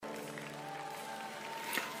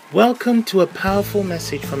Welcome to a powerful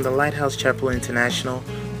message from the Lighthouse Chapel International,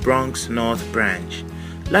 Bronx North Branch.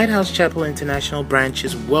 Lighthouse Chapel International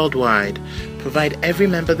branches worldwide provide every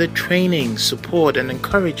member the training, support, and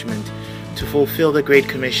encouragement to fulfill the Great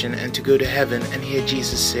Commission and to go to heaven and hear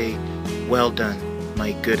Jesus say, "Well done,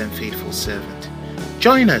 my good and faithful servant."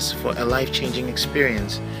 Join us for a life-changing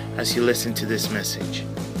experience as you listen to this message.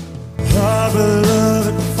 Our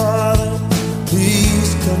beloved Father,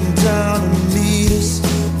 please come down and meet us.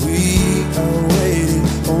 We are waiting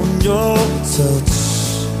on your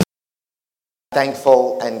touch.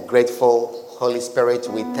 Thankful and grateful, Holy Spirit,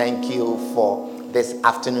 we thank you for this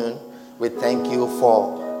afternoon. We thank you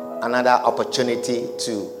for another opportunity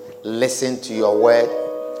to listen to your word.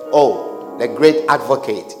 Oh, the great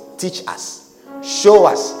advocate, teach us, show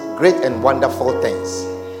us great and wonderful things.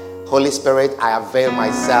 Holy Spirit, I avail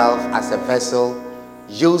myself as a vessel.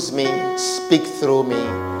 Use me, speak through me.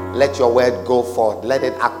 Let your word go forth. Let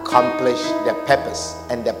it accomplish the purpose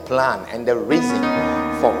and the plan and the reason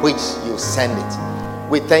for which you send it.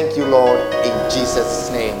 We thank you, Lord, in Jesus'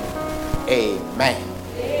 name. Amen.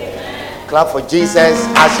 Amen. Clap for Jesus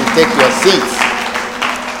as you take your seats.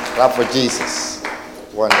 Clap for Jesus.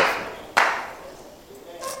 Wonderful.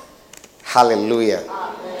 Hallelujah.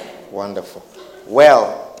 Amen. Wonderful.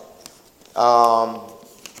 Well,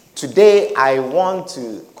 today I want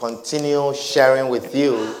to continue sharing with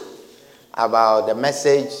you about the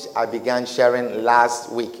message I began sharing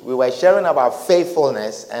last week. We were sharing about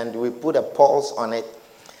faithfulness and we put a pause on it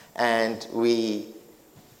and we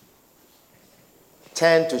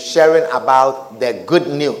turned to sharing about the good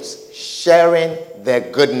news. Sharing the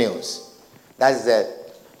good news. That's the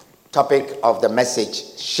topic of the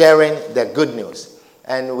message. Sharing the good news.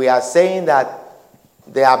 And we are saying that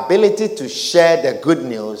the ability to share the good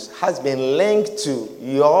news has been linked to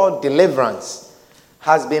your deliverance,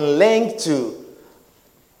 has been linked to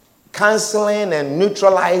canceling and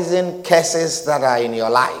neutralizing curses that are in your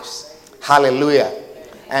lives. Hallelujah.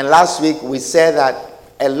 And last week we said that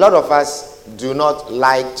a lot of us do not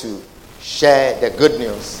like to share the good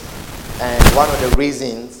news. And one of the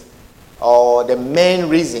reasons, or the main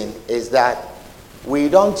reason, is that we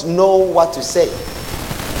don't know what to say.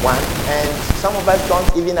 One, and some of us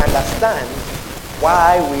don't even understand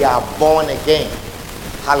why we are born again.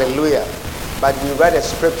 Hallelujah. But we read a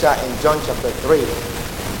scripture in John chapter 3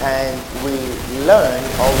 and we learned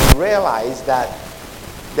or we realized that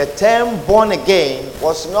the term born again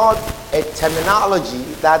was not a terminology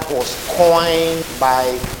that was coined by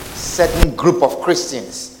a certain group of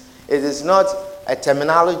Christians. It is not a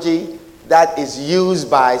terminology that is used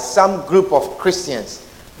by some group of Christians.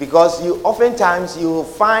 Because oftentimes you will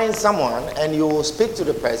find someone and you will speak to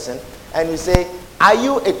the person and you say, "Are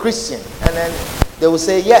you a Christian?" And then they will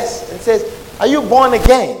say, "Yes." And says, "Are you born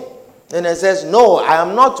again?" And it says, "No, I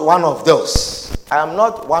am not one of those. I am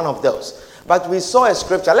not one of those." But we saw a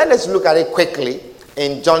scripture. Let us look at it quickly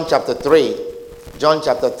in John chapter 3. John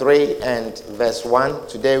chapter 3 and verse 1.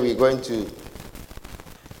 Today we're going to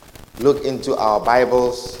look into our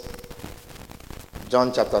Bibles.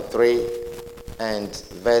 John chapter 3. And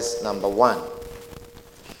verse number 1.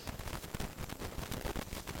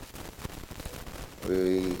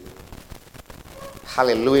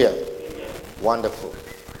 Hallelujah. Amen. Wonderful.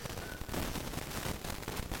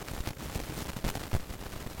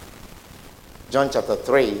 John chapter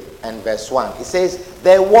 3 and verse 1. It says,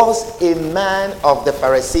 "There was a man of the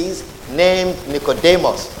Pharisees named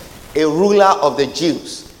Nicodemus, a ruler of the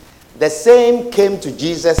Jews. The same came to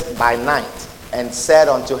Jesus by night and said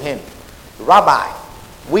unto him, 'Rabbi,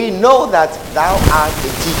 we know that thou art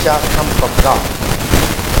a teacher come from God.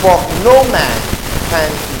 For no man can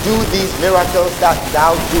do these miracles that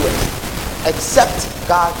thou doest, except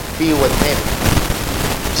God be with him.'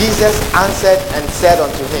 Jesus answered and said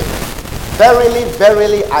unto him, 'Verily,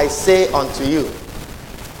 verily, I say unto you,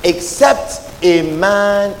 except a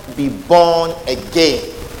man be born again,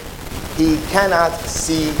 he cannot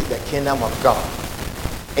see the kingdom of God.'"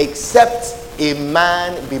 Except a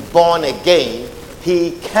man be born again,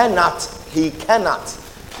 he cannot.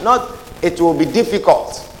 Not it will be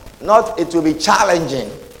difficult, not it will be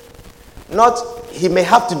challenging, not he may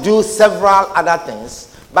have to do several other things,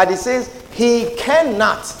 but it says he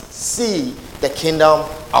cannot see the kingdom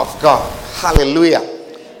of God. Hallelujah.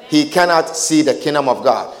 He cannot see the kingdom of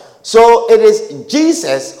God. So it is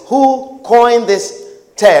Jesus who coined this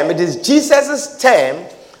term. It is Jesus' term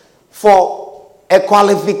for a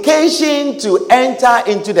qualification to enter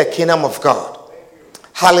into the kingdom of God.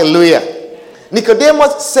 Hallelujah.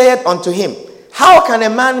 Nicodemus said unto him, "How can a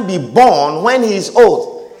man be born when he is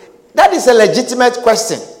old?" That is a legitimate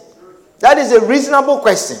question. That is a reasonable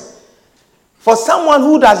question. for someone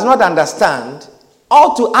who does not understand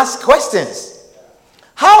ought to ask questions.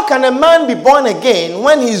 How can a man be born again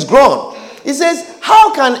when he's grown? He says,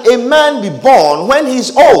 how can a man be born when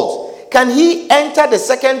he's old? Can he enter the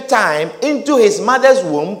second time into his mother's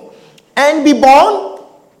womb and be born?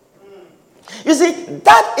 You see,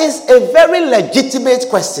 that is a very legitimate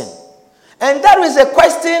question. And that is a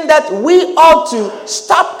question that we ought to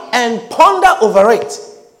stop and ponder over it.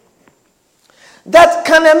 That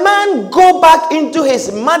can a man go back into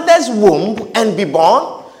his mother's womb and be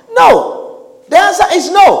born? No. The answer is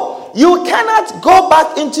no. You cannot go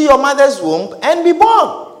back into your mother's womb and be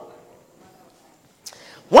born.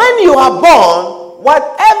 When you are born,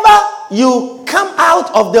 whatever you come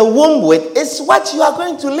out of the womb with is what you are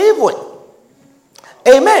going to live with.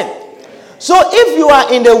 Amen. So if you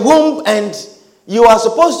are in the womb and you are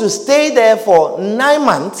supposed to stay there for 9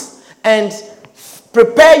 months and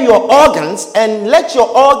prepare your organs and let your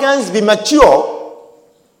organs be mature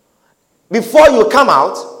before you come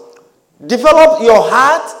out, develop your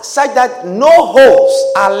heart such that no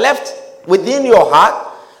holes are left within your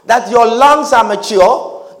heart, that your lungs are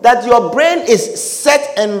mature, that your brain is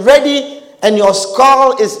set and ready, and your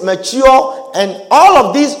skull is mature, and all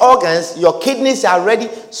of these organs, your kidneys are ready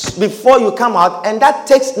before you come out, and that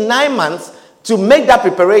takes 9 months to make that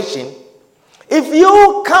preparation. If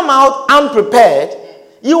you come out unprepared,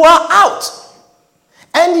 you are out.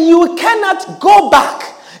 And you cannot go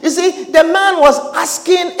back. You see, the man was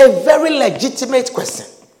asking a very legitimate question.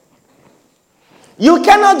 You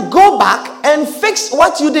cannot go back and fix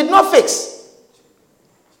what you did not fix.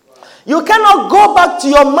 You cannot go back to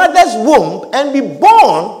your mother's womb and be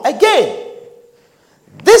born again.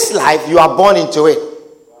 This life, you are born into it.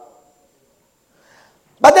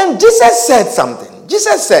 But then Jesus said something.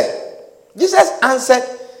 Jesus answered,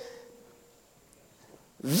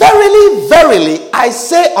 verily, verily, I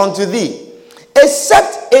say unto thee,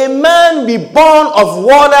 except a man be born of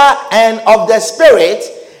water and of the Spirit,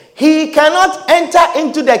 he cannot enter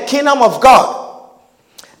into the kingdom of God.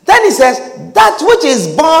 Then he says, that which is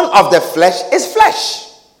born of the flesh is flesh.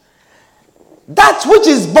 That which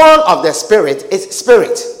is born of the Spirit is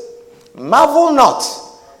spirit. Marvel not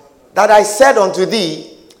that I said unto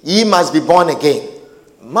thee, ye must be born again.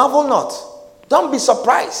 Marvel not. Don't be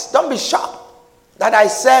surprised. Don't be shocked that I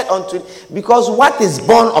said unto thee, because what is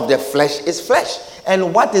born of the flesh is flesh,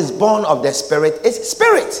 and what is born of the Spirit is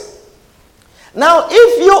spirit. Now,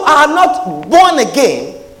 if you are not born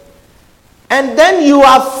again, and then you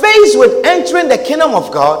are faced with entering the kingdom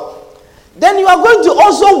of God, then you are going to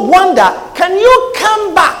also wonder, can you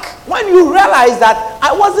come back when you realize that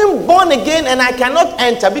I wasn't born again and I cannot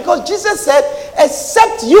enter? Because Jesus said,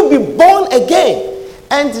 except you be born again.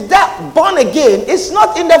 And that born again is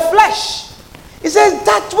not in the flesh. He says,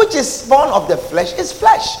 that which is born of the flesh is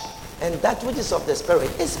flesh, and that which is of the Spirit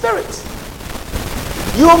is spirit.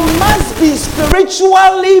 You must be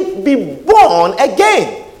spiritually be born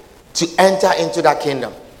again to enter into that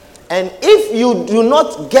kingdom. And if you do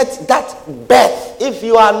not get that birth, if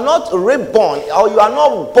you are not reborn or you are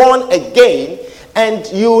not born again, and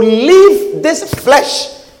you leave this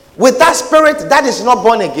flesh with that spirit that is not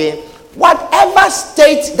born again, whatever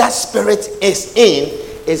state that spirit is in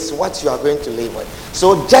is what you are going to live with.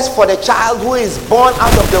 So just for the child who is born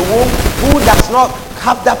out of the womb, who does not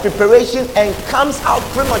have that preparation and comes out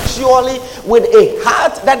prematurely with a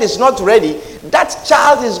heart that is not ready, that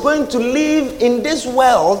child is going to live in this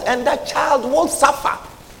world, and that child will suffer.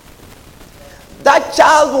 That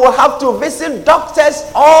child will have to visit doctors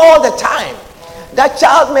all the time. That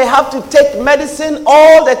child may have to take medicine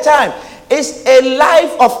all the time. It's a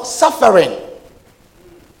life of suffering.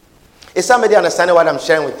 Is somebody understanding what I'm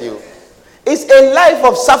sharing with you? It's a life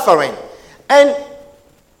of suffering. And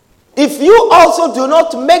if you also do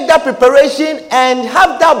not make that preparation and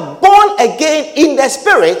have that born again in the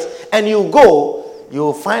spirit, and you go, you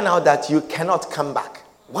will find out that you cannot come back.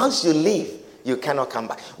 Once you leave, you cannot come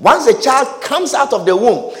back. Once a child comes out of the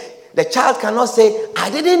womb, the child cannot say, I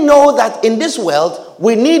didn't know that in this world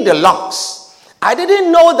we need the lungs. I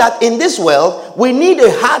didn't know that in this world we need a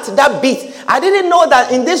heart that beats. I didn't know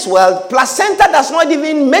that in this world placenta does not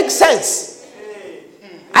even make sense.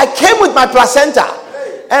 I came with my placenta.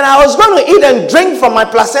 And I was going to eat and drink from my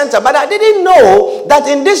placenta, but I didn't know that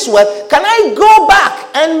in this world, can I go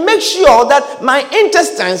back and make sure that my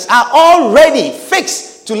intestines are all ready,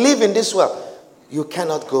 fixed to live in this world? You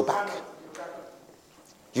cannot go back.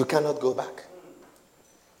 You cannot go back.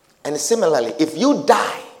 And similarly, if you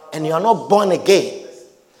die and you are not born again,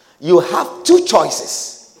 you have two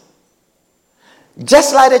choices.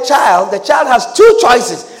 Just like the child has two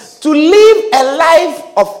choices: to live a life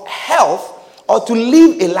of health, or to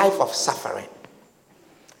live a life of suffering.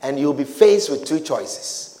 And you'll be faced with two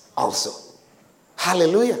choices also.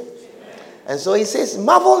 Hallelujah. And so he says,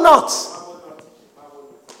 marvel not.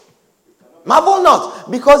 Marvel not,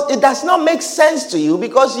 because it does not make sense to you,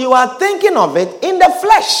 because you are thinking of it in the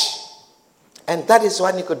flesh. And that is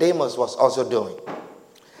what Nicodemus was also doing.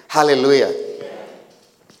 Hallelujah.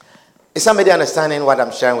 Is somebody understanding what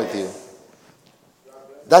I'm sharing with you?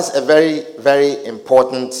 That's a very, very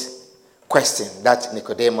important question that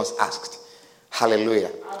Nicodemus asked. Hallelujah.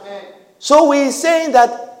 Amen. So we're saying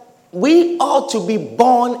that we ought to be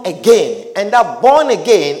born again. And that born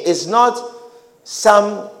again is not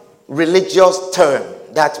some religious term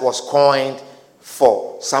that was coined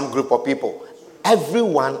for some group of people.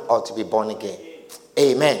 Everyone ought to be born again.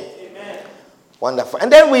 Amen. Amen. Wonderful. And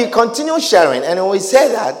then we continue sharing, and we say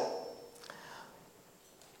that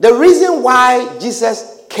the reason why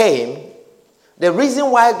Jesus came, the reason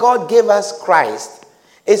why God gave us Christ,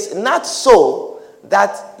 is not so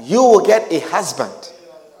that you will get a husband.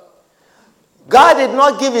 God did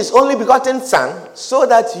not give his only begotten son so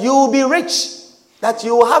that you will be rich, that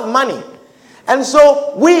you will have money. And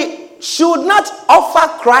so we should not offer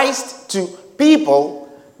Christ to people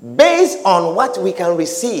based on what we can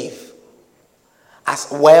receive as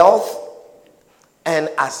wealth and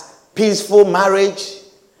as peaceful marriage.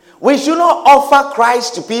 We should not offer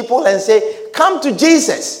Christ to people and say, come to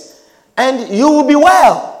Jesus and you will be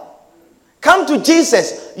well. Come to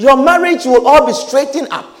Jesus, your marriage will all be straightened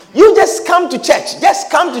up. You just come to church.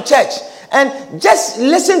 Just come to church. And just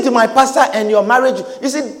listen to my pastor and your marriage. You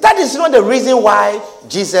see, that is not the reason why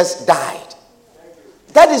Jesus died.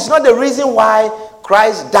 That is not the reason why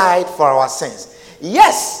Christ died for our sins.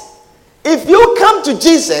 Yes, if you come to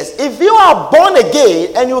Jesus, if you are born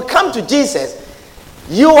again and you come to Jesus,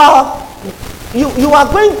 you are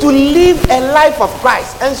going to live a life of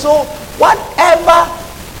Christ. And so whatever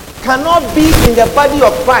cannot be in the body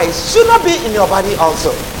of Christ should not be in your body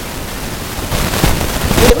also.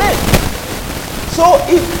 Amen. So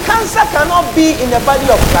if cancer cannot be in the body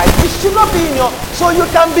of Christ, it should not be in your... So you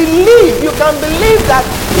can believe that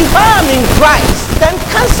if I am in Christ, then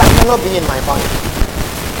cancer cannot be in my body.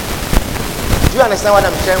 Do you understand what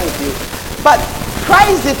I'm sharing with you? But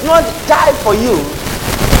Christ did not die for you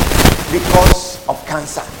because of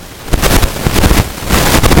cancer.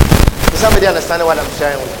 Does somebody understand what I'm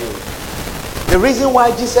sharing with you? The reason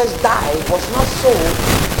why Jesus died was not so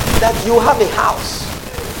that you have a house.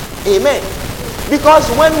 Amen. Because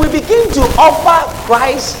when we begin to offer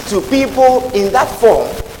Christ to people in that form,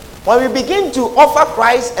 when we begin to offer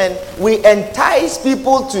Christ and we entice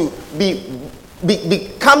people to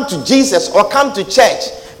come to Jesus or come to church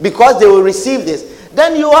because they will receive this,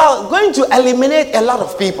 then you are going to eliminate a lot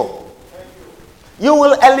of people. You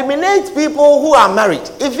will eliminate people who are married.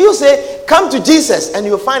 If you say, come to Jesus and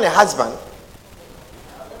you find a husband,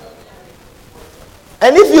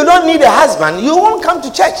 and if you don't need a husband, you won't come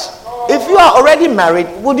to church. If you are already married,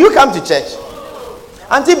 would you come to church?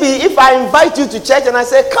 Auntie B, if I invite you to church and I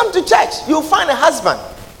say, come to church, you'll find a husband.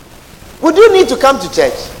 Would you need to come to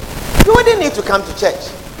church? You wouldn't need to come to church.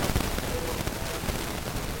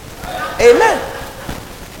 Amen.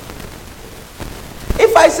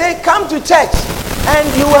 If I say, come to church and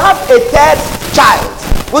you have a third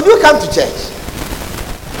child, would you come to church?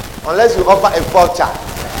 Unless you offer a fourth child.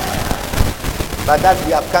 But that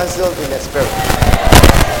we have cancelled in the spirit.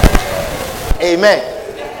 Amen.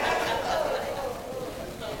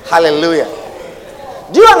 Hallelujah.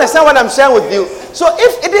 Do you understand what I'm sharing with you? So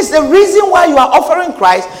if it is the reason why you are offering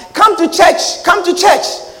Christ, come to church. Come to church.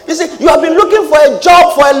 You see, you have been looking for a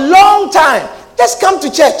job for a long time. Just come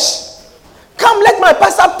to church. Come, let my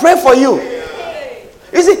pastor pray for you.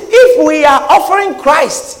 You see, if we are offering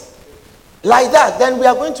Christ like that, then we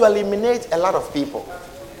are going to eliminate a lot of people.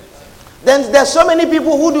 Then there are so many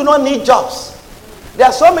people who do not need jobs. There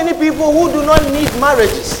are so many people who do not need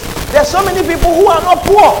marriages. There are so many people who are not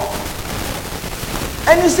poor.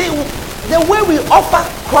 And you see, the way we offer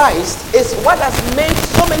Christ is what has made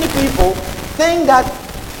so many people think that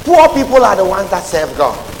poor people are the ones that serve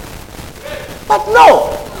God. But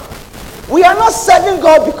no, we are not serving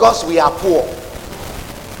God because we are poor.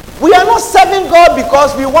 We are not serving God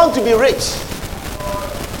because we want to be rich.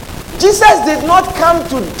 Jesus did not come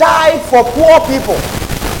to die for poor people.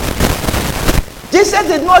 Jesus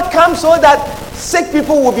did not come so that sick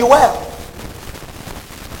people will be well.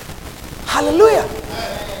 Hallelujah.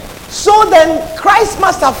 So then Christ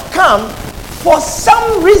must have come for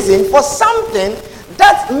some reason, for something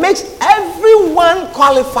that makes everyone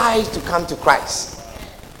qualified to come to Christ.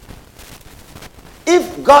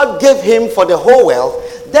 If God gave him for the whole world,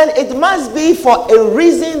 then it must be for a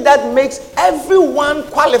reason that makes everyone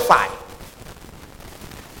qualified.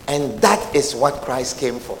 And that is what Christ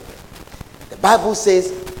came for. The Bible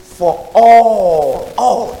says, for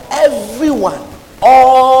everyone,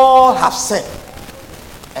 all have sinned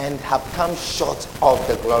and have come short of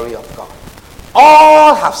the glory of God.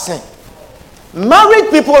 All have sinned. Married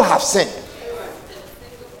people have sinned.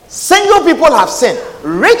 Single people have sinned.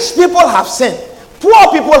 Rich people have sinned.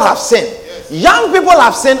 Poor people have sinned. Young people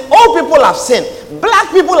have sinned. Old people have sinned.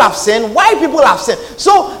 Black people have sinned. White people have sinned.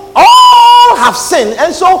 So all have sinned.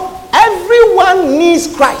 And so everyone needs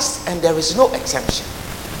Christ. And there is no exemption.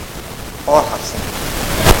 All have sinned.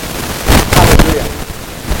 Hallelujah.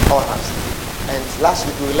 All have sinned. And last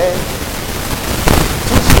week we learned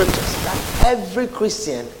 2 scriptures that every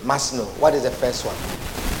Christian must know. What is the first one?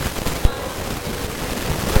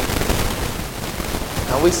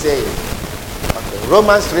 And we say, okay,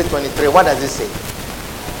 Romans 3:23, what does it say?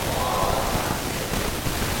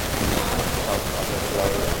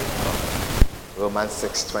 Romans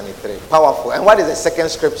 6:23. Powerful. And what is the second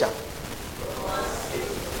scripture?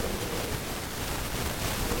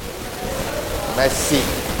 Mercy.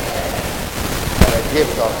 The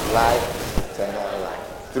gift of life, eternal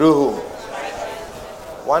life. Through whom?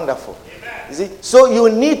 Wonderful. You see, so you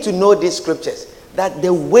need to know these scriptures, that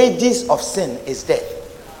the wages of sin is death.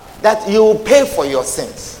 That you will pay for your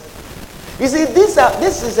sins. You see, this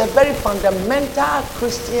is a very fundamental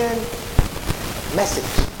Christian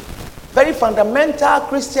message. Very fundamental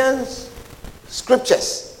Christian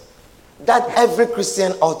scriptures that every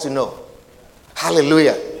Christian ought to know.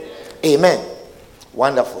 Hallelujah. Amen.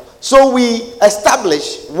 Wonderful. So we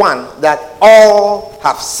establish, one, that all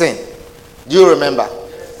have sinned. Do you remember?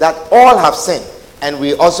 That all have sinned. And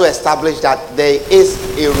we also establish that there is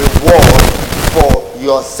a reward for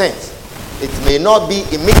your sins. It may not be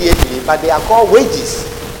immediately, but they are called wages.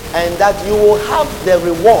 And that you will have the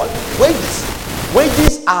reward.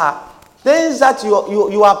 Wages are things that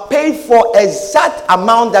you are paid for exact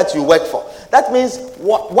amount that you work for. That means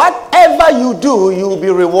whatever you do, you will be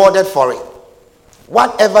rewarded for it.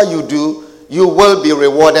 Whatever you do, you will be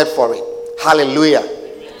rewarded for it. Hallelujah.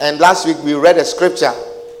 And last week we read a scripture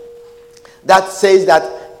that says that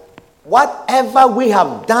whatever we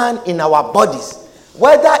have done in our bodies,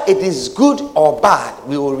 whether it is good or bad,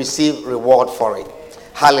 we will receive reward for it.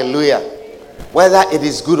 Hallelujah. Whether it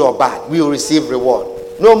is good or bad, we will receive reward.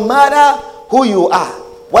 No matter who you are,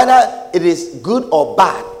 whether it is good or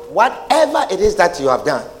bad, whatever it is that you have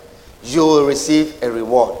done, you will receive a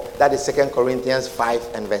reward. That is 2 Corinthians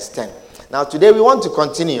 5 and verse 10. Now today we want to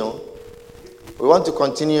continue. We want to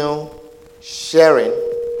continue sharing.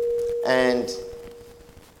 And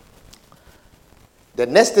the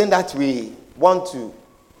next thing that we want to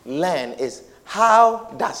learn is,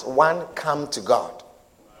 how does one come to God?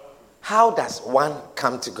 How does one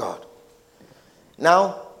come to God?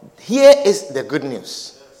 Now, here is the good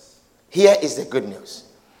news. Here is the good news.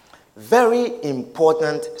 Very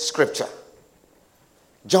important scripture.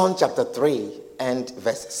 John chapter 3 and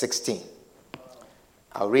verse 16.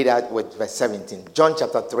 I'll read out with verse 17. John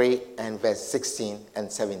chapter 3 and verse 16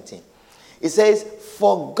 and 17. It says,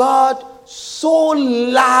 for God so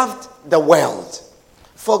loved the world.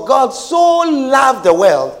 For God so loved the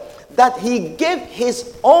world that he gave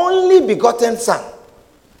his only begotten son,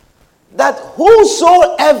 that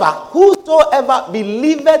whosoever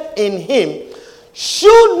believeth in him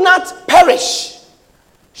should not perish,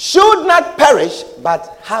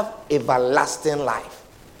 but have everlasting life.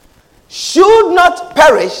 Should not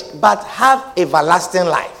perish, but have everlasting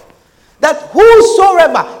life. That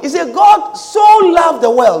whosoever, you see, God so loved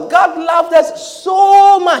the world. God loved us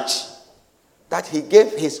so much that he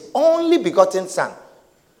gave his only begotten son.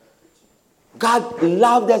 God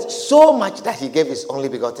loved us so much that he gave his only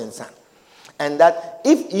begotten son. And that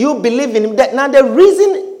if you believe in him, that now the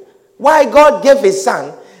reason why God gave his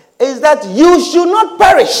son is that you should not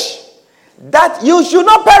perish. That you should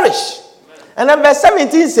not perish. And then verse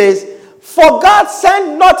 17 says, for God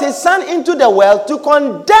sent not his son into the world to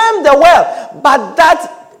condemn the world, but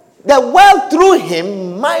that the world through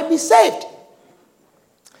him might be saved.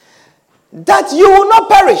 That you will not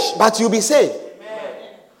perish, but you'll be saved. Amen.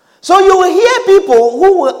 So you will hear people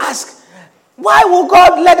who will ask, why will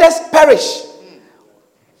God let us perish?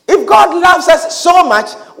 If God loves us so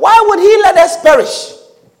much, why would he let us perish?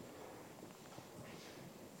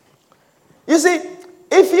 You see,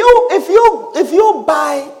 if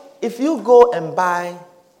you go and buy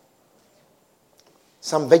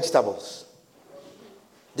some vegetables,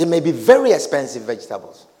 they may be very expensive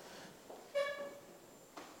vegetables.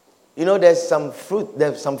 You know, there's some fruit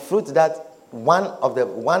that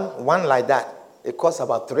one like that It costs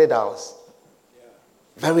about $3.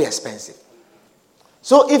 Very expensive.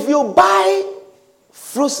 So if you buy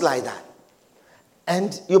fruits like that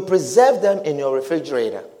and you preserve them in your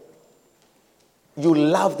refrigerator, you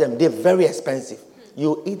love them. They're very expensive.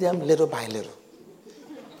 You eat them little by little.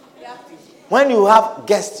 When you have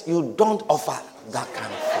guests, you don't offer that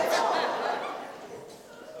kind of fruit.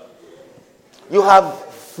 You have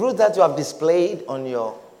fruit that you have displayed on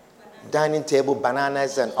your dining table,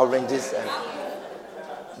 bananas and oranges.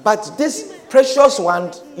 But this precious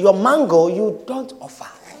one, your mango, you don't offer.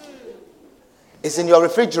 It's in your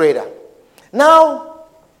refrigerator. Now,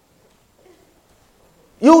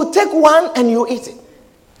 you take one and you eat it.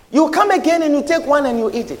 You come again and you take one and you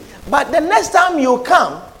eat it. But the next time you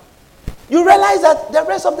come, you realize that the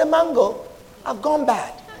rest of the mango have gone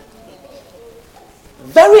bad.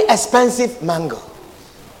 Very expensive mango.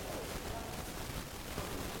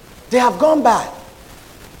 They have gone bad.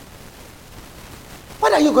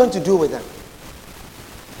 What are you going to do with them?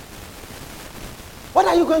 What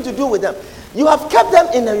are you going to do with them? You have kept them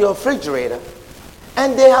in your refrigerator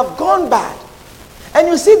and they have gone bad. And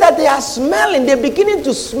you see that they are smelling. They're beginning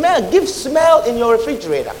to smell, give smell in your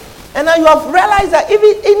refrigerator. And now you have realized that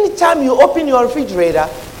even any time you open your refrigerator,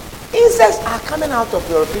 insects are coming out of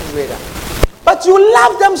your refrigerator. But you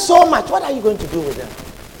love them so much. What are you going to do with them?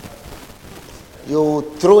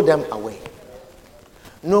 You throw them away.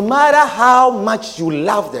 No matter how much you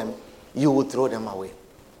love them, you will throw them away.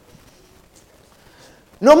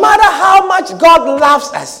 No matter how much God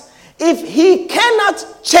loves us, if he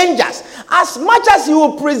cannot change us, as much as he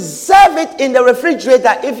will preserve it in the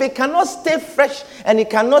refrigerator, if it cannot stay fresh and it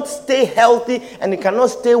cannot stay healthy and it cannot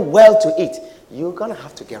stay well to eat, you're going to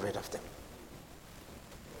have to get rid of them.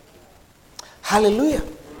 Hallelujah.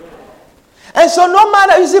 And so no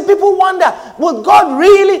matter, you see, people wonder, will God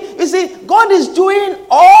really, you see, God is doing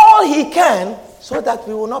all he can so that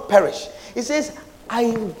we will not perish. He says,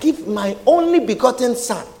 I give my only begotten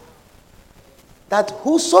son, that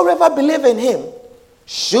whosoever believe in him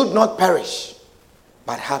should not perish,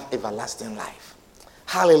 but have everlasting life.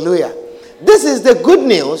 Hallelujah. This is the good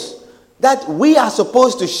news that we are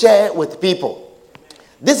supposed to share with people.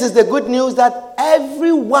 This is the good news that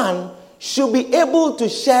everyone should be able to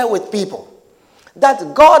share with people.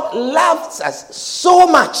 That God loves us so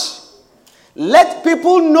much. Let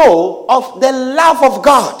people know of the love of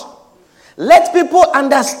God. Let people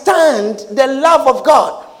understand the love of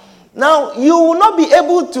God. Now, you will not be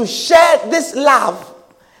able to share this love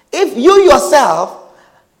if you yourself,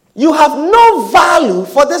 you have no value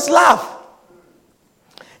for this love.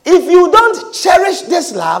 If you don't cherish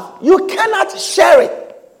this love, you cannot share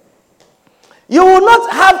it. You will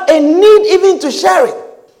not have a need even to share it.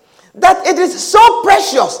 That it is so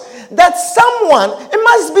precious that someone, it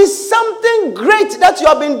must be something great that you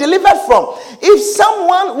have been delivered from. If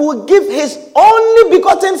someone will give his only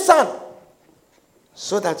begotten son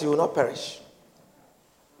so that you will not perish.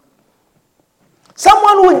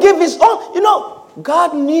 Someone will give his own,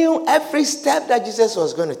 God knew every step that Jesus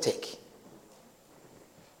was going to take.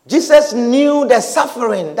 Jesus knew the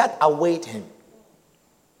suffering that awaited him.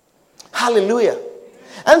 Hallelujah.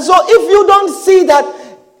 And so if you don't see that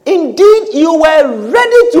indeed you were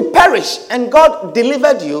ready to perish and God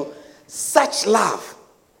delivered you, such love,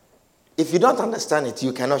 if you don't understand it,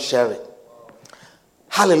 you cannot share it.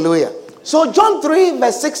 Hallelujah. So John 3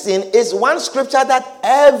 verse 16 is one scripture that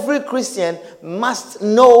every Christian must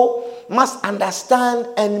know, must understand,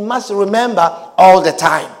 and must remember all the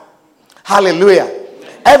time. Hallelujah.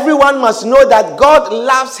 Everyone must know that God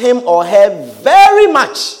loves him or her very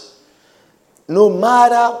much, no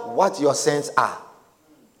matter what your sins are.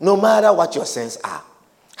 No matter what your sins are.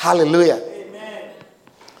 Hallelujah. Amen.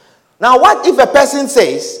 Now, what if a person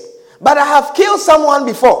says, but I have killed someone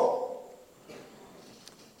before?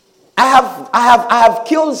 I have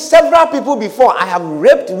killed several people before. I have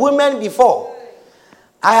raped women before.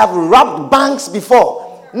 I have robbed banks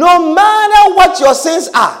before. No matter what your sins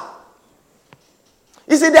are.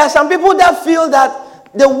 You see, there are some people that feel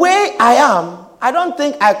that the way I am, I don't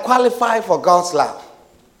think I qualify for God's love.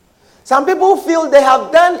 Some people feel they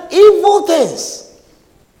have done evil things,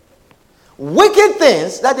 wicked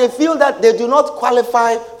things, that they feel that they do not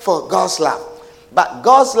qualify for God's love. But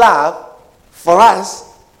God's love for us,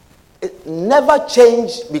 it never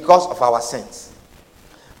changed because of our sins.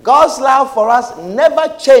 God's love for us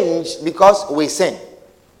never changed because we sin.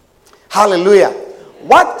 Hallelujah.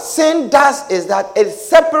 What sin does is that it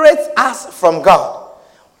separates us from God.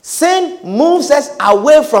 Sin moves us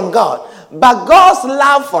away from God. But God's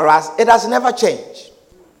love for us, it has never changed.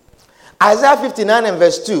 Isaiah 59 and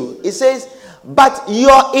verse 2, it says, but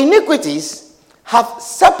your iniquities have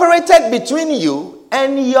separated between you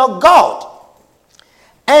and your God,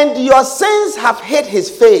 and your sins have hid his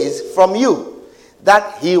face from you,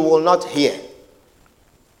 that he will not hear.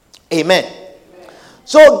 Amen.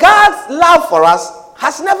 So God's love for us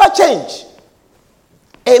has never changed.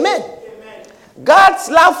 Amen. God's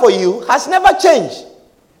love for you has never changed.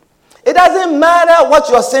 It doesn't matter what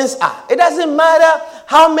your sins are. It doesn't matter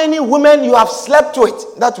how many women you have slept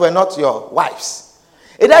with that were not your wives.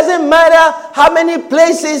 It doesn't matter how many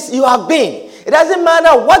places you have been. It doesn't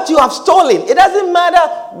matter what you have stolen. It doesn't matter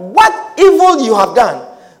what evil you have done.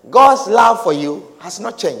 God's love for you has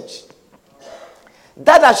not changed.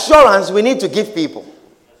 That assurance we need to give people.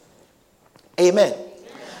 Amen.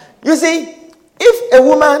 You see, if a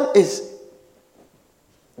woman is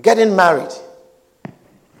getting married,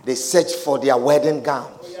 they search for their wedding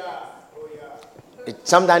gown.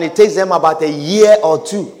 Sometimes it takes them about a year or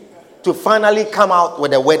two to finally come out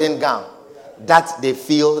with a wedding gown that they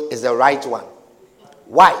feel is the right one.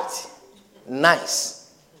 White,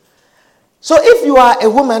 nice. So if you are a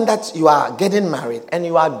woman that you are getting married and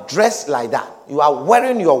you are dressed like that, you are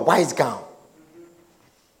wearing your white gown,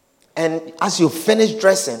 and as you finish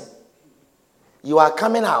dressing, you are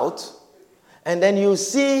coming out, and then you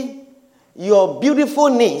see your beautiful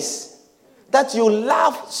niece that you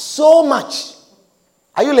love so much.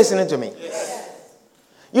 Are you listening to me? Yes.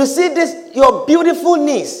 You see this, your beautiful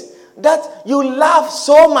niece that you love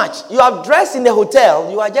so much. You are dressed in the hotel.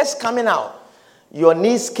 You are just coming out. Your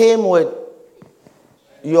niece came with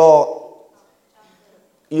your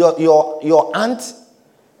aunt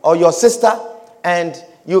or your sister, and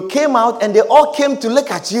you came out, and they all came to look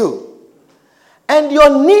at you. And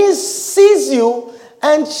your niece sees you,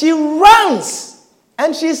 and she runs,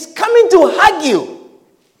 and she's coming to hug you.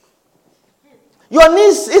 Your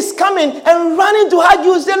niece is coming and running to hug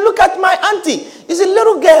you. Say, look at my auntie. It's a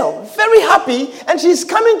little girl, very happy, and she's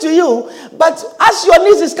coming to you. But as your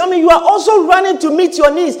niece is coming, you are also running to meet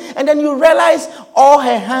your niece. And then you realize all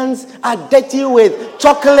her hands are dirty with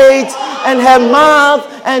chocolate, and her mouth,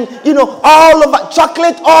 and, all over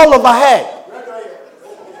chocolate all over her.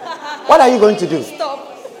 What are you going to do? Stop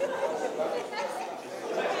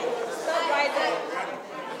right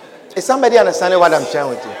there. Is somebody understanding what I'm sharing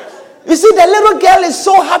with you? You see, the little girl is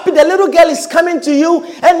so happy. The little girl is coming to you,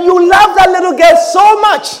 and you love that little girl so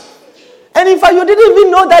much. And in fact, you didn't even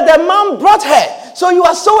know that the mom brought her. So you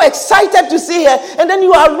are so excited to see her, and then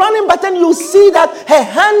you are running, but then you see that her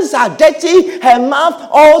hands are dirty, her mouth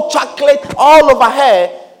all chocolate all over her.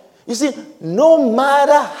 You see, no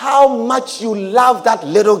matter how much you love that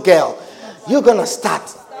little girl, you're going to start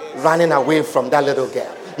running away from that little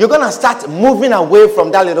girl. You're going to start moving away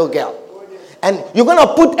from that little girl. And you're going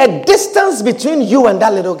to put a distance between you and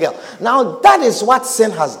that little girl. Now, that is what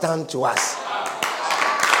sin has done to us.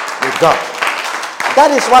 With God.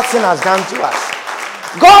 That is what sin has done to us.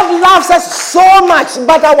 God loves us so much,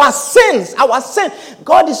 but our sin,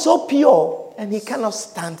 God is so pure, and he cannot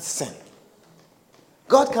stand sin.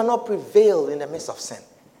 God cannot prevail in the midst of sin.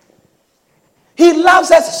 He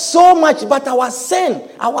loves us so much, but our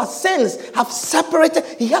sins have separated.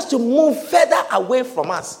 He has to move further away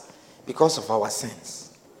from us because of our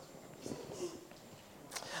sins.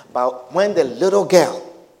 But when the little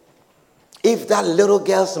girl, if that little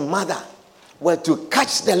girl's mother were to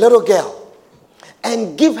catch the little girl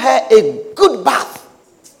and give her a good bath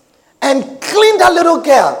and clean that little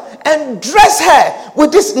girl and dress her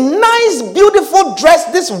with this nice, beautiful dress,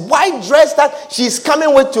 this white dress that she's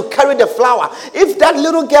coming with to carry the flower. If that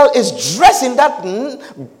little girl is dressed in that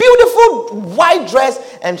beautiful white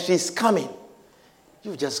dress and she's coming,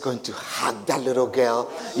 you're just going to hug that little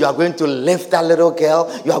girl. You are going to lift that little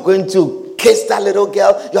girl. You are going to kiss that little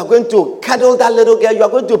girl. You are going to cuddle that little girl. You are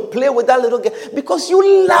going to play with that little girl because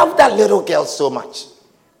you love that little girl so much.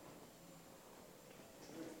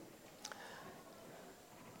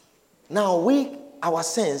 Now, our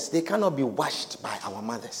sins, they cannot be washed by our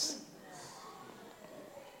mothers.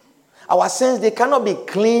 Our sins, they cannot be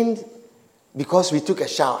cleaned because we took a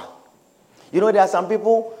shower. There are some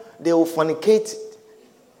people, they will fornicate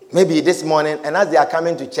maybe this morning, and as they are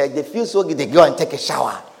coming to church, they feel so good, they go and take a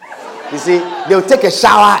shower. You see, they'll take a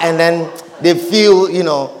shower, and then they feel,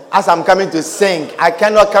 as I'm coming to sing, I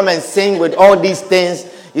cannot come and sing with all these things,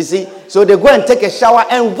 you see. So they go and take a shower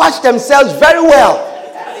and wash themselves very well.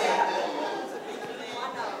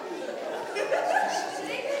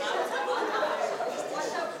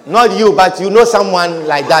 Not you, but you know someone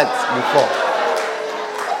like that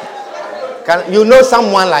before. You know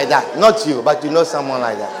someone like that. Not you, but you know someone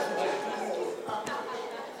like that.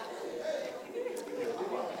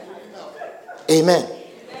 Amen.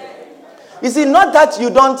 You see, not that you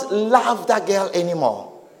don't love that girl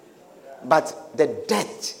anymore, but the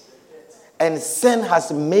debt and sin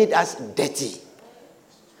has made us dirty.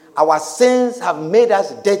 Our sins have made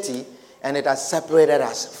us dirty, and it has separated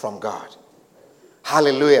us from God.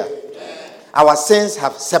 Hallelujah. Our sins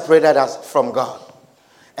have separated us from God.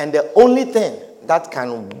 And the only thing that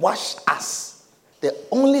can wash us, the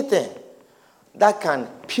only thing that can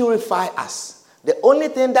purify us, the only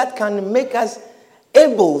thing that can make us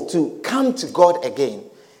able to come to God again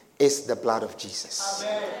is the blood of Jesus.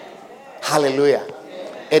 Amen. Hallelujah.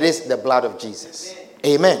 Amen. It is the blood of Jesus.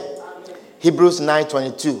 Amen. Hebrews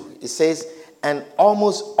 9:22, it says, and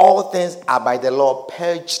almost all things are by the law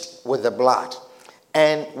purged with the blood,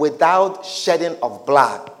 and without shedding of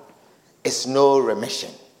blood is no remission.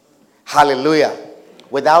 Hallelujah.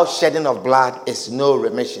 Without shedding of blood is no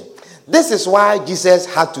remission. This is why Jesus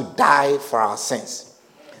had to die for our sins.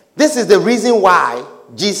 This is the reason why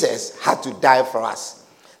Jesus had to die for us.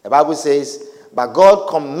 The Bible says, but God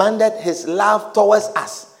commanded his love towards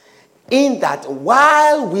us, in that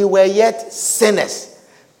while we were yet sinners,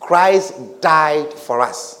 Christ died for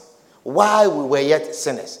us. While we were yet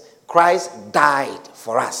sinners, Christ died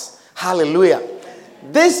for us. Hallelujah.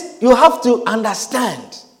 This you have to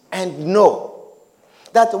understand and know,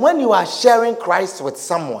 that when you are sharing Christ with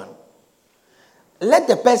someone, let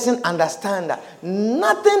the person understand that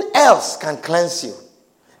nothing else can cleanse you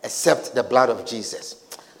except the blood of Jesus.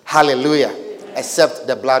 Hallelujah. Except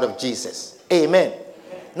the blood of Jesus. Amen.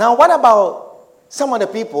 Now, what about some of the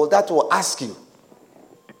people that will ask you?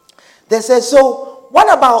 They say, so what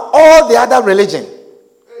about all the other religion?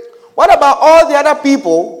 What about all the other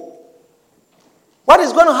people? What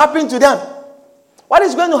is going to happen to them? What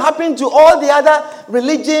is going to happen to all the other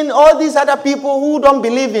religion, all these other people who don't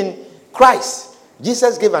believe in Christ?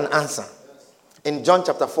 Jesus gave an answer in John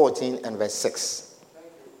chapter 14 and verse 6.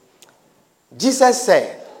 Jesus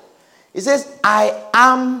said, he says, I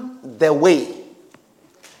am the way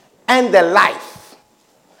and the life.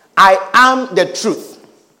 I am the truth.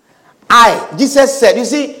 Jesus said, you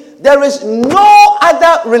see, there is no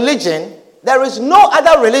other religion, there is no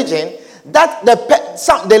other religion that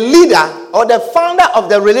the leader or the founder of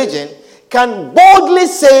the religion can boldly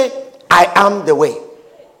say, I am the way.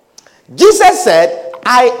 Jesus said,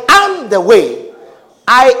 I am the way,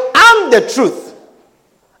 I am the truth,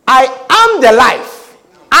 I am the life,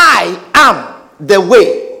 I am the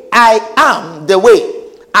way, I am the way,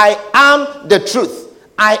 I am the truth,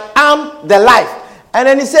 I am the life. And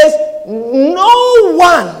then he says,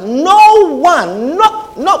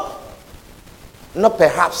 not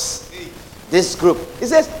perhaps this group. He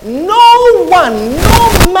says, no one,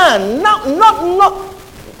 no man, not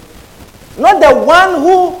the one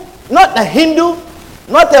who, not a Hindu,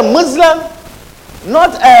 not a Muslim,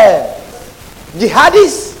 not a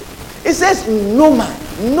jihadist. It says, no man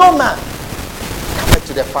cometh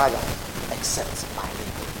to the Father except by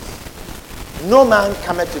me. No man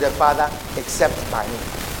cometh to the Father except by me.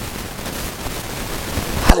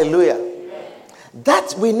 Hallelujah.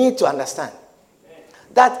 That we need to understand.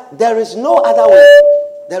 That there is no other way.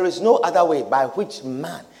 There is no other way by which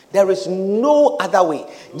man. There is no other way.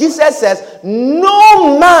 Jesus says,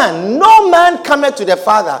 no man cometh to the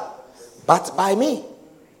Father but by me.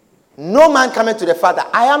 No man cometh to the Father.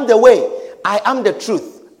 I am the way. I am the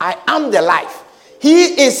truth. I am the life.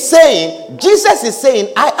 He is saying, Jesus is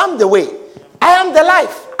saying, I am the way. I am the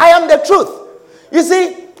life. I am the truth. You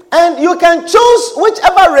see, and you can choose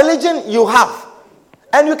whichever religion you have.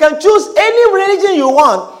 And you can choose any religion you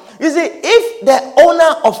want. You see, if the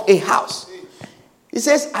owner of a house, he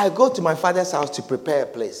says, I go to my father's house to prepare a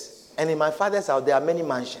place. And in my father's house, there are many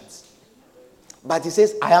mansions. But he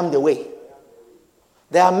says, I am the way.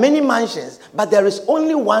 There are many mansions, but there is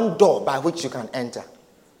only one door by which you can enter.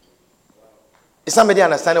 Is somebody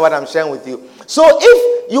understanding what I'm sharing with you? So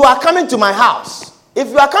if you are coming to my house,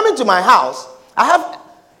 I have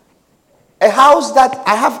a house that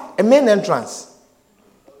I have a main entrance.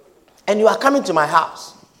 And you are coming to my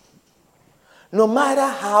house. No matter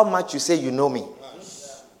how much you say you know me,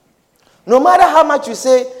 no matter how much you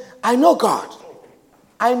say, I know God,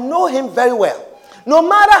 I know him very well. No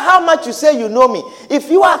matter how much you say you know me, if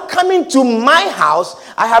you are coming to my house,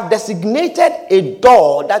 I have designated a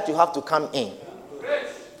door that you have to come in.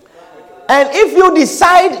 And if you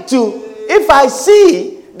decide to, if I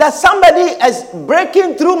see that somebody is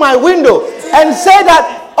breaking through my window and say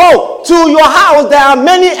that, oh, to your house there are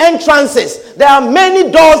many entrances, there are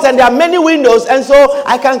many doors and there are many windows, and so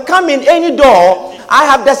I can come in any door. I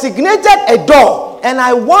have designated a door, and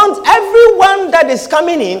I want everyone that is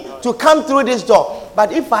coming in to come through this door.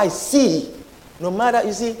 But if I see, no matter,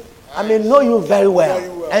 you see, I may know you very well. Very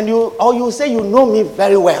well. And you say you know me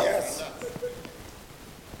very well. Yes.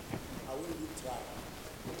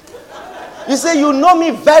 You say you know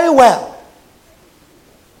me very well.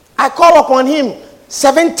 I call upon him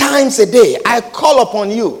 7 times a day. I call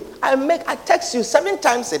upon you. I text you 7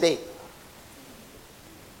 times a day.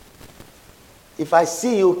 If I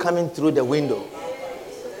see you coming through the window,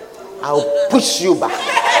 I'll push you back.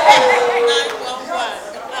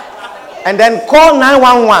 And then call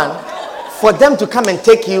 911 for them to come and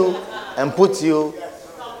take you and put you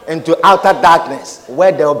into outer darkness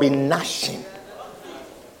where there will be gnashing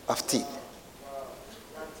of teeth.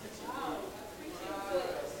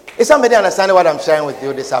 Is somebody understanding what I'm sharing with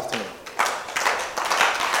you this afternoon?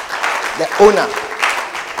 The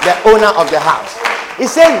owner of the house. He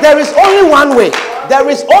said there is only one way. There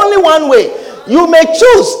is only one way. You may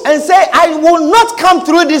choose and say, I will not come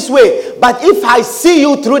through this way, but if I see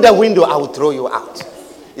you through the window, I will throw you out.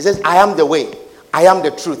 He says, I am the way, I am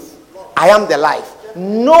the truth, I am the life.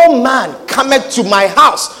 No man cometh to my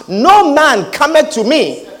house, no man cometh to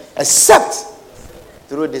me except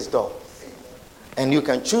through this door. And you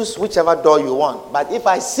can choose whichever door you want. But if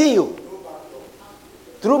I see you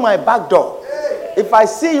through my back door, if I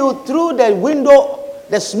see you through the window,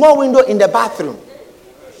 the small window in the bathroom,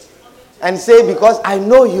 and say, because I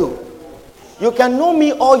know you, you can know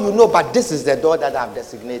me all you know, but this is the door that I've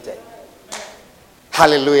designated.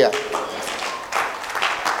 Hallelujah.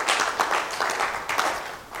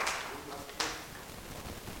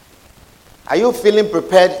 Are you feeling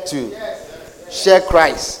prepared to share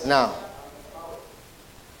Christ now?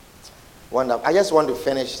 Wonderful. I just want to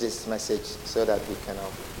finish this message so that we can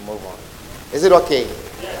move on. Is it okay?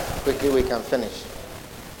 Yes. Quickly we can finish.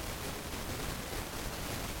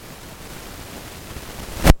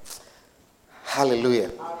 Hallelujah.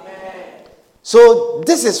 Amen. So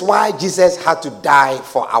this is why Jesus had to die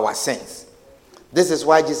for our sins. This is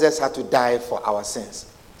why Jesus had to die for our sins.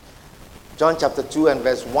 John chapter 2 and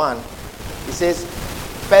verse 1. He says,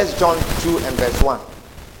 1 John 2 and verse 1.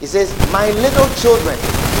 He says, my little children,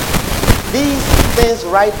 these things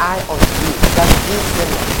write I unto you, that ye sin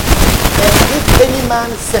not. And if any man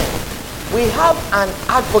sin, we have an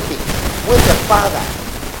advocate with the Father,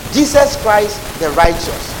 Jesus Christ the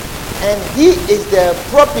righteous. And he is the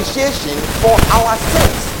propitiation for our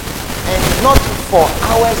sins, and not for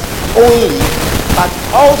ours only, but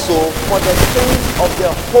also for the sins of the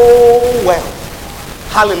whole world.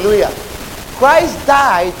 Hallelujah. Christ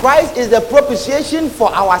died. Christ is the propitiation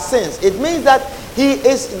for our sins. It means that he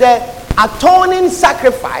is the atoning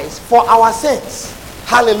sacrifice for our sins.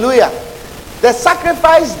 Hallelujah. The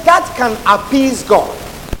sacrifice that can appease God.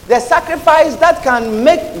 The sacrifice that can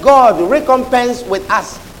make God recompense with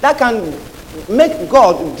us. That can make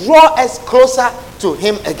God draw us closer to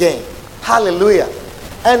him again. Hallelujah.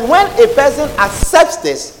 And when a person accepts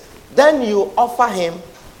this, then you offer him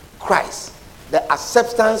Christ. The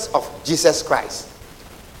acceptance of Jesus Christ.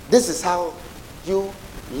 This is how you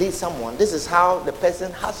lead someone. This is how the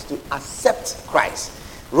person has to accept Christ.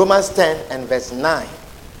 Romans 10 and verse 9.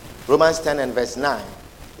 Romans 10 and verse 9.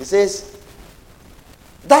 It says,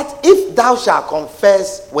 that if thou shalt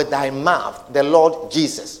confess with thy mouth the Lord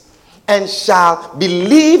Jesus, and shalt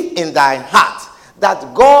believe in thy heart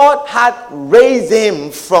that God hath raised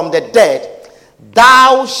him from the dead,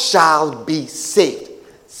 thou shalt be saved.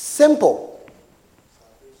 Simple.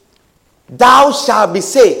 Thou shalt be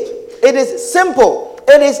saved. It is simple.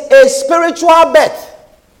 It is a spiritual birth.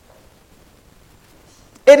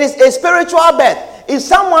 It is a spiritual birth. If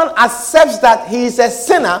someone accepts that he is a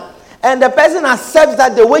sinner, and the person accepts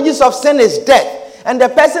that the wages of sin is death, and the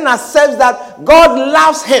person accepts that God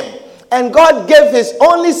loves him, and God gave his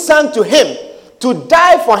only son to him to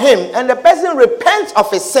die for him, and the person repents of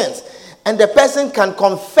his sins, and the person can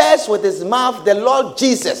confess with his mouth the Lord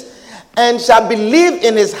Jesus, and shall believe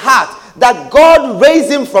in his heart that God raised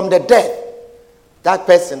him from the dead, that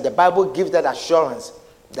person, the Bible gives that assurance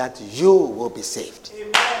that you will be saved.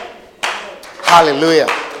 Amen. Hallelujah.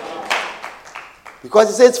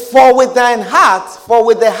 Because it says, for with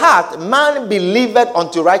the heart man believeth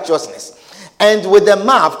unto righteousness, and with the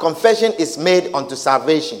mouth confession is made unto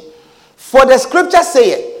salvation. For the scripture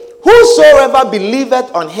saith, whosoever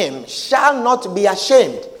believeth on him shall not be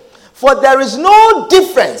ashamed. For there is no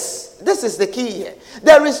difference. This is the key here.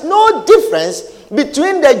 There is no difference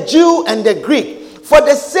between the Jew and the Greek. For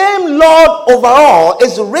the same Lord over all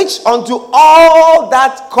is rich unto all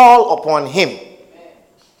that call upon him.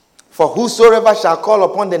 For whosoever shall call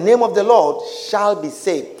upon the name of the Lord shall be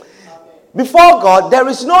saved. Before God, there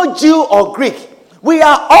is no Jew or Greek. We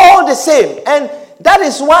are all the same. And that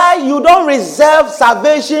is why you don't reserve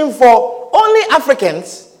salvation for only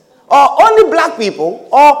Africans, or only black people,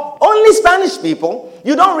 or only Spanish people.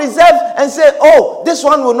 You don't reserve and say, oh, this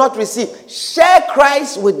one will not receive. Share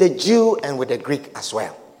Christ with the Jew and with the Greek as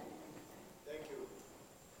well. Thank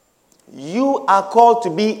you. You are called to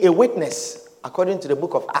be a witness, according to the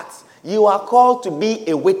book of Acts. You are called to be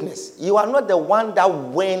a witness. You are not the one that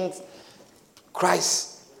wins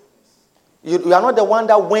Christ. You are not the one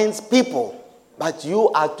that wins people, but you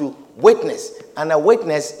are to witness. And a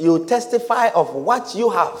witness, you testify of what you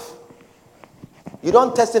have. You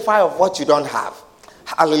don't testify of what you don't have.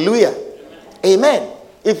 Hallelujah. Amen.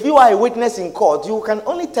 If you are a witness in court, you can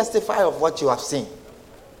only testify of what you have seen.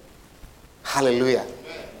 Hallelujah.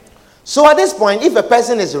 So at this point, if a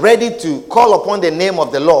person is ready to call upon the name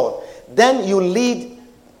of the Lord, then you lead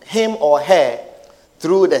him or her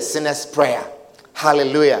through the sinner's prayer.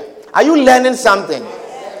 Hallelujah. Are you learning something?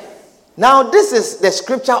 Now, this is the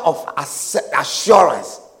scripture of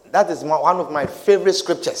assurance. That is one of my favorite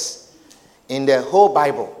scriptures in the whole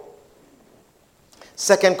Bible.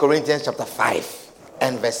 2 Corinthians chapter 5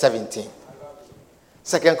 and verse 17.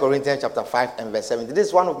 2 Corinthians chapter 5 and verse 17. This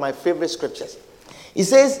is one of my favorite scriptures. It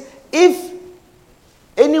says, if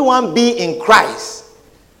anyone be in Christ,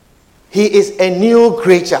 he is a new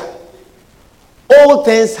creature. All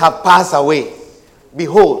things have passed away.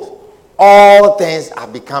 Behold, all things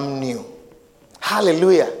have become new.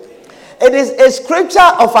 Hallelujah. It is a scripture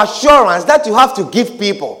of assurance that you have to give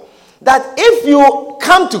people. That if you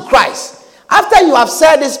come to Christ, after you have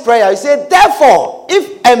said this prayer, you say, therefore,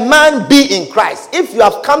 if a man be in Christ, if you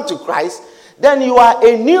have come to Christ, then you are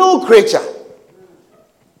a new creature.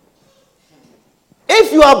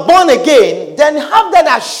 If you are born again, then have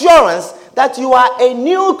that assurance that you are a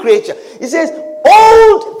new creature. It says,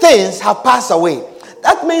 old things have passed away.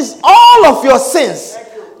 That means all of your sins,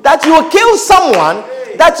 that you kill someone,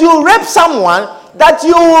 that you rape someone, that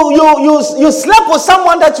you slept with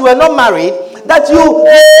someone that you were not married, that you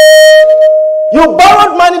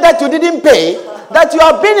borrowed money that you didn't pay, that you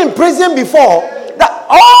have been in prison before, that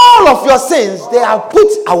all of your sins, they are put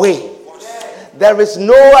away. There is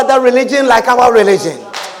no other religion like our religion.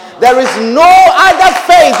 There is no other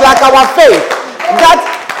faith like our faith.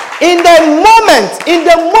 That in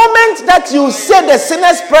the moment that you say the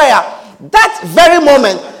sinner's prayer, that very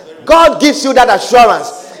moment, God gives you that assurance.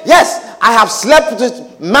 Yes, I have slept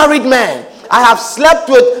with married men. I have slept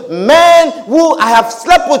with men I have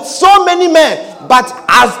slept with so many men. But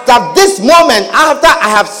after this moment, after I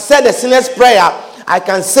have said the sinner's prayer, I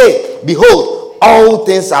can say, behold, all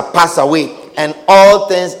things are passed away and all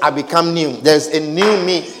things are become new. There's a new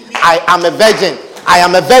me. I am a virgin. I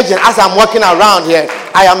am a virgin. As I'm walking around here,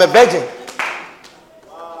 I am a virgin.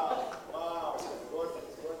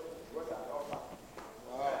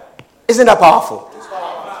 Isn't that powerful?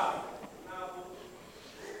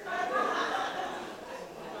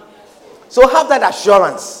 So have that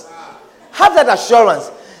assurance. Have that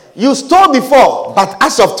assurance. You stole before, but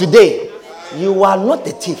as of today, you are not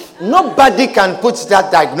a thief. Nobody can put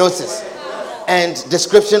that diagnosis and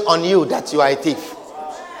description on you that you are a thief.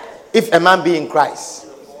 If a man be in Christ,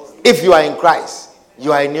 if you are in Christ,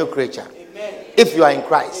 you are a new creature. If you are in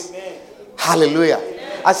Christ. Hallelujah.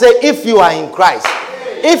 I say, if you are in Christ.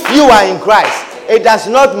 If you are in Christ, it does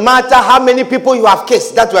not matter how many people you have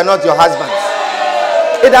kissed that were not your husbands.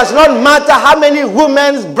 It does not matter how many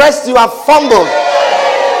women's breasts you have fumbled.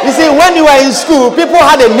 You see, when you were in school, people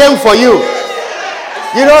had a name for you.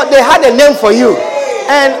 You know, they had a name for you.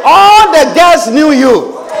 And all the girls knew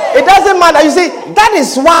you. It doesn't matter. You see, that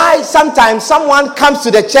is why sometimes someone comes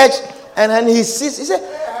to the church and then he sees, he says,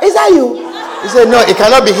 is that you? He said, no, it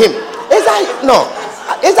cannot be him. Is that, no.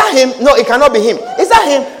 Is that him? No, it cannot be him. Is that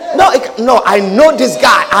him? No, I know this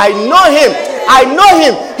guy. I know him. I know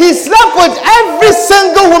him. He slept with every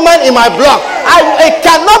single woman in my block. It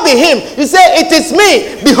cannot be him. You say, it is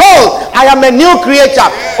me. Behold, I am a new creature.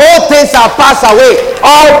 All things are passed away.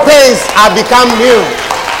 All things are become new.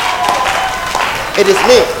 It is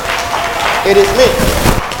me. It is me.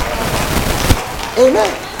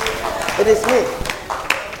 Amen. It is me.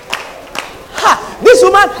 This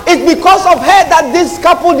woman, it's because of her that this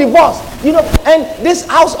couple divorced. You know, and this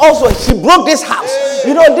house also, she broke this house.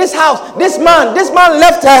 You know, this house, this man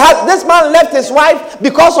left her house, this man left his wife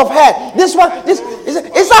because of her. This one, is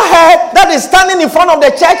that her that is standing in front of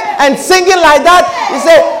the church and singing like that? You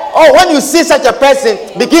say, oh, when you see such a person,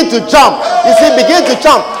 begin to jump. You see, begin to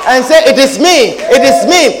jump and say, it is me. It is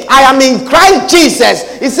me. I am in Christ Jesus.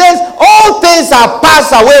 He says, all things are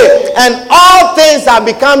passed away and all things have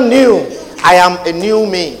become new. I am a new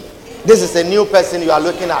me. This is a new person you are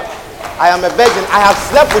looking at. I am a virgin. I have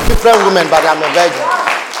slept with different women, but I am a virgin.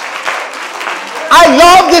 I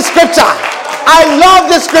love this scripture. I love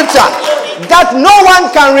this scripture. That no one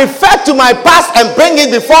can refer to my past and bring it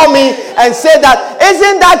before me and say that,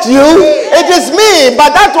 isn't that you? It is me, but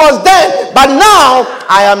that was then. But now,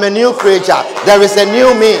 I am a new creature. There is a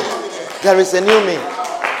new me. There is a new me.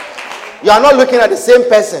 You are not looking at the same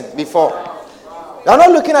person before. You are not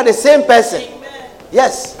looking at the same person.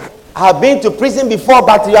 Yes, I have been to prison before,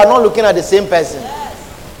 but you are not looking at the same person.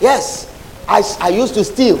 Yes, I used to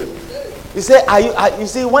steal. You say, you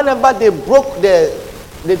see, whenever they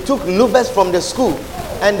took louvers from the school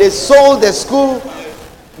and they sold the school,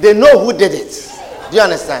 they know who did it. Do you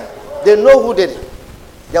understand? They know who did it.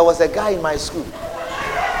 There was a guy in my school.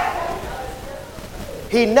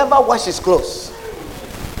 He never washed his clothes.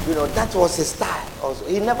 You know, that was his style also.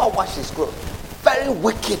 He never washed his clothes. Very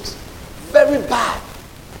wicked, very bad.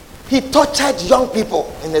 He tortured young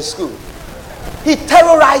people in the school. He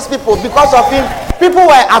terrorized people. Because of him, people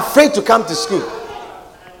were afraid to come to school.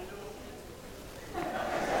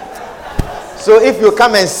 So if you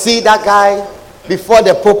come and see that guy before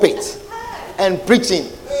the pulpit and preaching,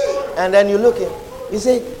 and then you look at him, you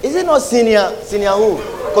say, is it not senior who?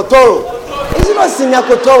 Kotoro? Is it not senior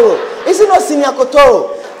Kotoro? Is it not senior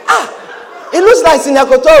Kotoro? Ah, it looks like senior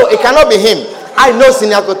Kotoro. It cannot be him. I know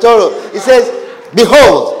senior Kotoro. He says,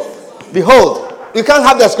 behold. You can't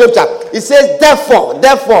have the scripture. It says,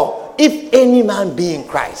 therefore, if any man be in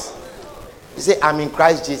Christ. You say, I'm in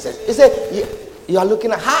Christ Jesus. He said, you are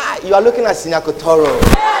looking at Senior Kotoro.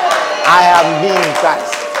 I am being in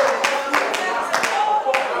Christ.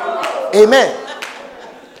 Amen.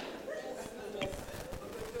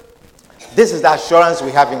 This is the assurance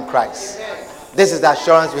we have in Christ. This is the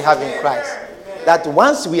assurance we have in Christ. That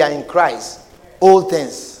once we are in Christ, all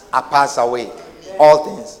things are passed away. All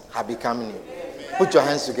things have become new. Put your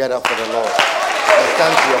hands together for the Lord. And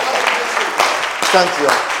stand to your feet. Stand to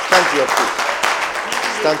your feet.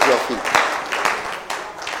 Stand to your feet.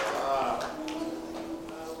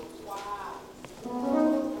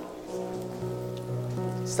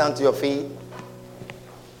 Stand to your feet.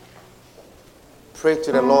 Pray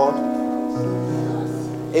to the Lord.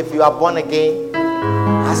 If you are born again,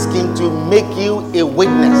 ask Him to make you a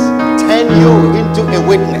witness. Turn you into a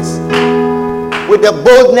witness. With the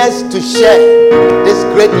boldness to share this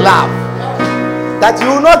great love. That you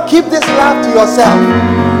will not keep this love to yourself.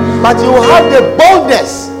 But you will have the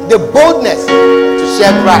boldness to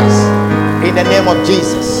share Christ. In the name of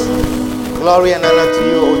Jesus. Glory and honor to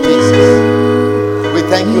you, O Jesus. We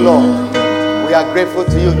thank you, Lord. We are grateful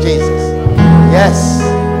to you, Jesus. Yes,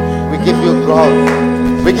 we give you glory.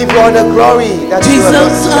 We give you all the glory that Jesus,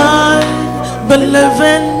 you have I believe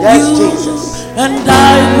in yes, you, Jesus. and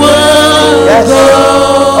I will Yes. go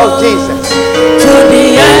Oh, Jesus. to the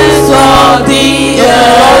ends of the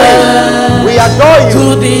earth, We adore you.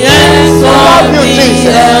 to the ends love of you, the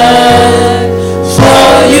Jesus. earth.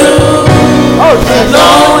 For you Oh, Jesus.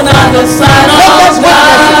 alone are the Son Let us of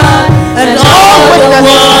God, and all the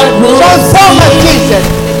world will transform us, see Jesus.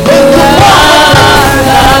 you are God.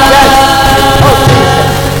 Yes. Oh, Jesus.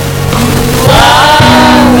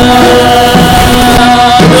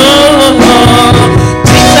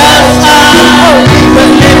 As I have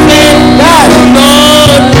believed in you, I will go.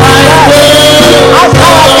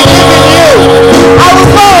 I will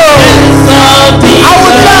share.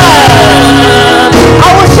 I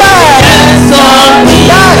will share.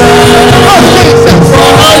 Yes. Oh, Jesus.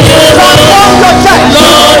 Transform your church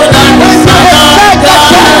into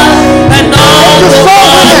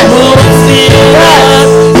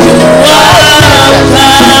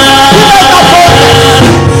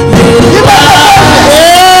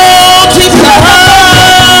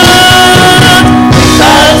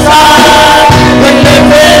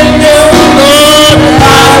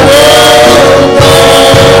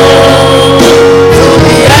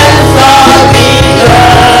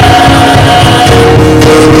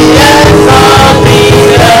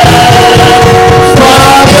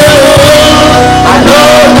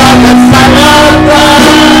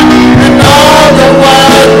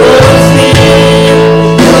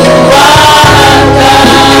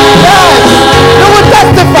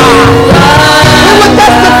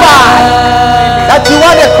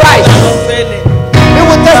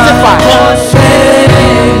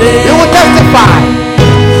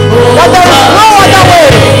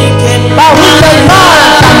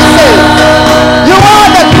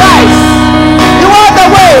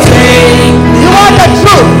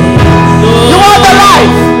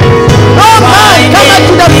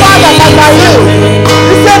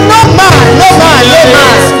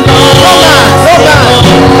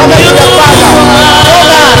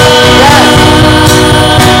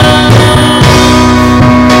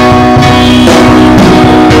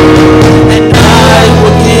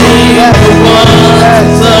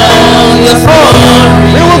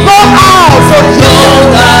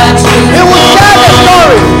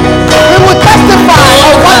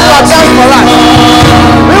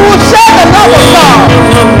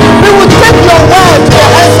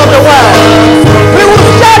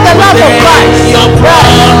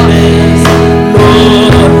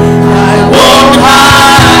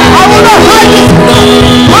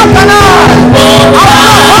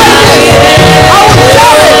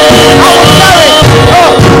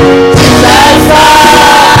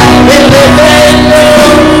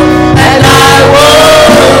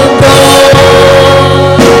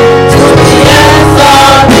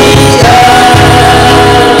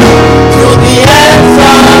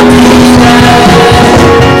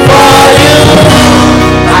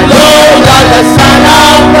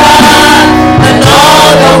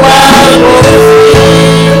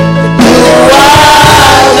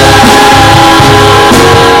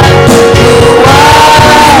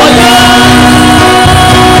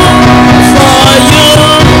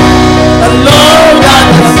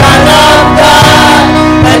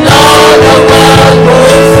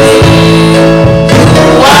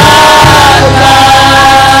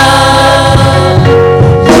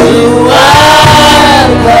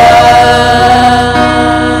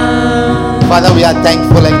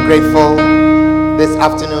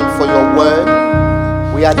for your word.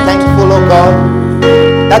 We are thankful, oh God,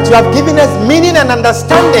 that you have given us meaning and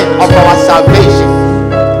understanding of our salvation.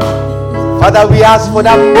 Father, we ask for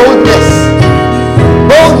that boldness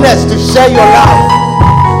to share your love,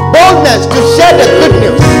 boldness to share the good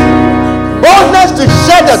news, boldness to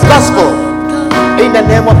share the gospel in the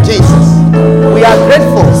name of Jesus. We are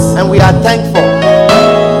grateful and we are thankful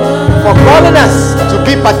for calling us to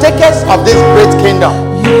be partakers of this great kingdom.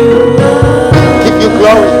 We give you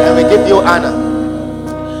glory and we give you honor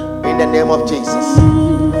in the name of Jesus.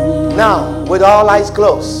 Now, with all eyes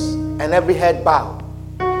closed and every head bowed,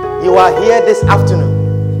 you are here this afternoon.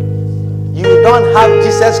 You don't have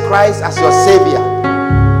Jesus Christ as your Savior.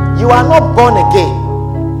 You are not born again.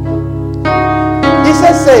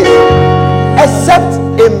 Jesus says, except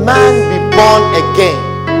a man be born again,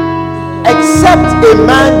 except a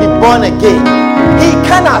man be born again, he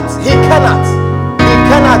cannot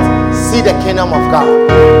see the kingdom of God.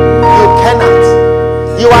 You cannot.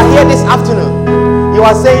 You are here this afternoon. You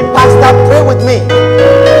are saying, Pastor, pray with me.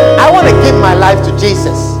 I want to give my life to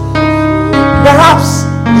Jesus. Perhaps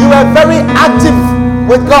you are very active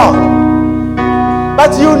with God,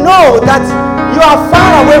 but you know that you are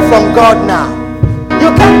far away from God now.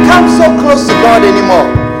 You can't come so close to God anymore.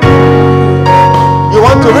 You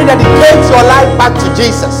want to rededicate your life back to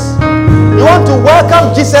Jesus. You want to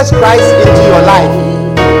welcome Jesus Christ into your life.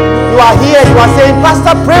 You are here, you are saying,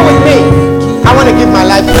 Pastor, pray with me. I want to give my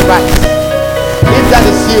life to Christ. If that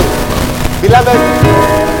is you, beloved,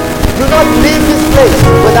 do not leave this place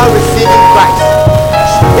without receiving Christ.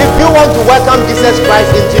 If you want to welcome Jesus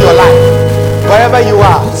Christ into your life, wherever you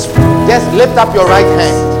are, just lift up your right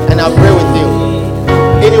hand and I'll pray with you.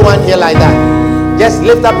 Anyone here like that? Just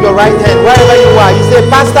lift up your right hand wherever you are. You say,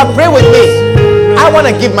 Pastor, pray with me. I want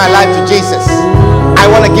to give my life to Jesus. I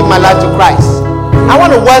want to give my life to Christ. I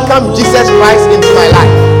want to welcome Jesus Christ into my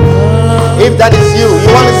life. If that is you, you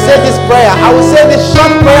want to say this prayer, I will say this short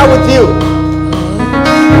prayer with you.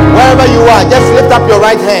 Wherever you are, just lift up your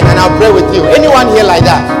right hand and I'll pray with you. Anyone here like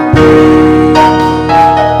that?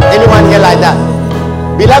 Anyone here like that?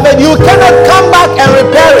 Beloved, you cannot come back and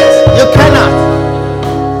repair it. You cannot.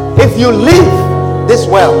 If you leave this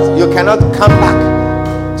world, you cannot come back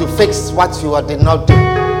to fix what you did not do.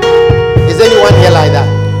 Is anyone here like that?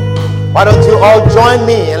 Why don't you all join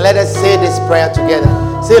me and let us say this prayer together.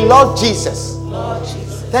 Say, Lord Jesus,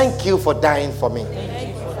 thank you for dying for me.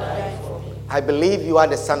 I believe you are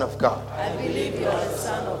the Son of God.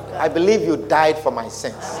 I believe you died for my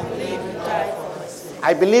sins.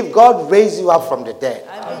 I believe God raised you up from the dead.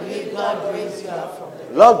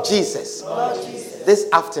 Lord Jesus, this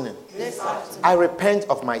afternoon, I repent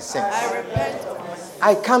of my sins.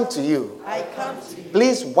 I come to you.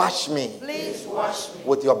 Please wash me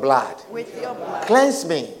with your blood. Cleanse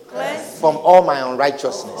me from all my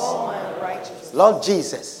unrighteousness. Lord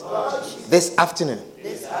Jesus, this afternoon,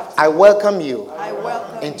 I welcome you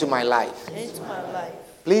into my life.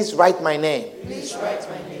 Please write my name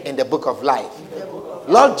in the book of life.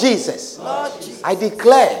 Lord Jesus, I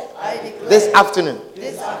declare this afternoon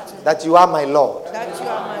that you are my Lord.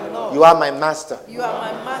 You are my master. You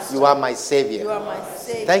are my Savior.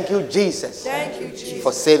 Thank you, Jesus,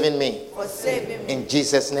 for saving me. In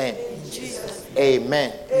Jesus' name.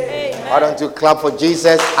 Amen. Why don't you clap for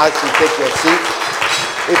Jesus as you take your seat?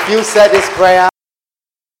 If you said this prayer,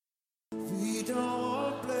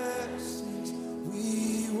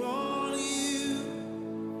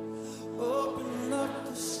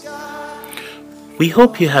 we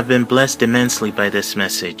hope you have been blessed immensely by this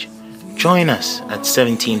message. Join us at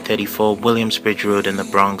 1734 Williamsbridge Road in the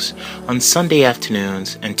Bronx on Sunday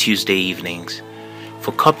afternoons and Tuesday evenings.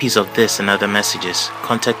 For copies of this and other messages,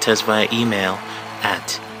 contact us via email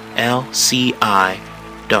at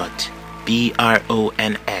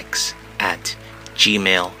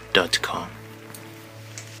lci.bronx@gmail.com.